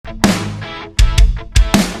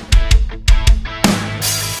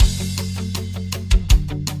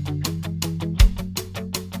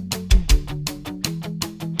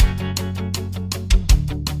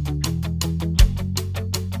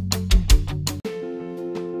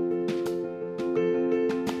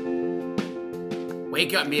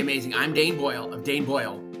Wake up and be amazing. I'm Dane Boyle of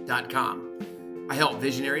DaneBoyle.com. I help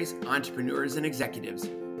visionaries, entrepreneurs, and executives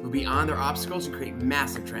move beyond their obstacles and create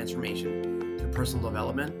massive transformation through personal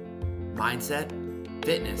development, mindset,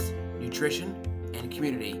 fitness, nutrition, and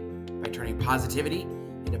community by turning positivity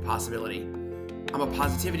into possibility. I'm a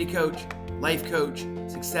positivity coach, life coach,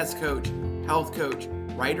 success coach, health coach,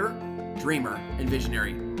 writer, dreamer, and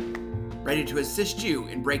visionary. Ready to assist you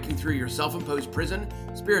in breaking through your self-imposed prison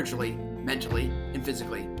spiritually, mentally, and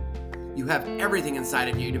physically. You have everything inside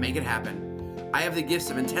of you to make it happen. I have the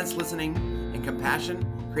gifts of intense listening and compassion,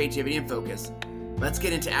 creativity, and focus. Let's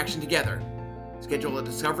get into action together. Schedule a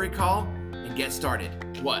discovery call and get started.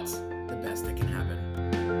 What's the best that can happen?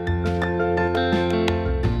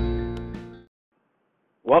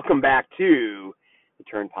 Welcome back to the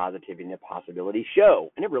Turn Positivity into Possibility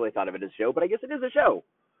show. I never really thought of it as a show, but I guess it is a show.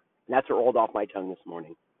 And that's what rolled off my tongue this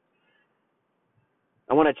morning.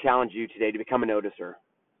 I want to challenge you today to become a noticer.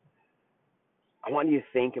 I want you to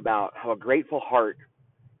think about how a grateful heart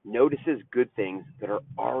notices good things that are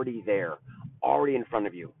already there, already in front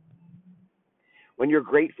of you. When you're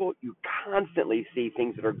grateful, you constantly see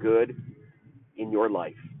things that are good in your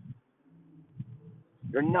life.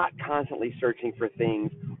 You're not constantly searching for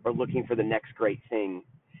things or looking for the next great thing.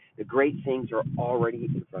 The great things are already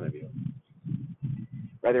in front of you.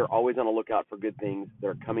 Rather, always on the lookout for good things that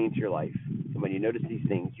are coming into your life. And when you notice these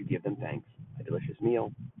things, you give them thanks. A delicious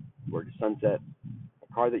meal, a gorgeous sunset, a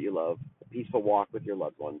car that you love, a peaceful walk with your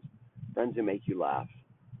loved ones, friends who make you laugh,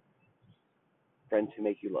 friends who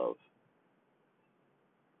make you love.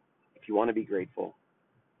 If you want to be grateful,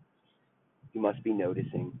 you must be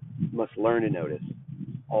noticing. You must learn to notice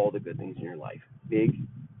all the good things in your life, big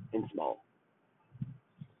and small.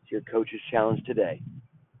 So your coach's challenge today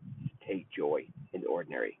is to take joy in the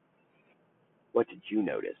ordinary. What did you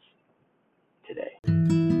notice today?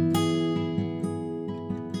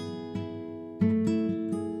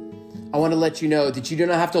 I want to let you know that you do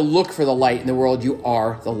not have to look for the light in the world. You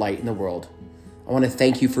are the light in the world. I want to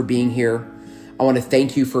thank you for being here. I want to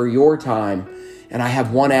thank you for your time. And I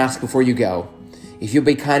have one ask before you go. If you'll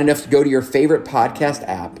be kind enough to go to your favorite podcast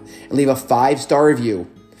app and leave a 5-star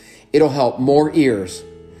review, it'll help more ears,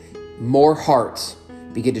 more hearts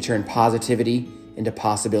begin to turn positivity into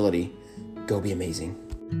possibility. Go be amazing.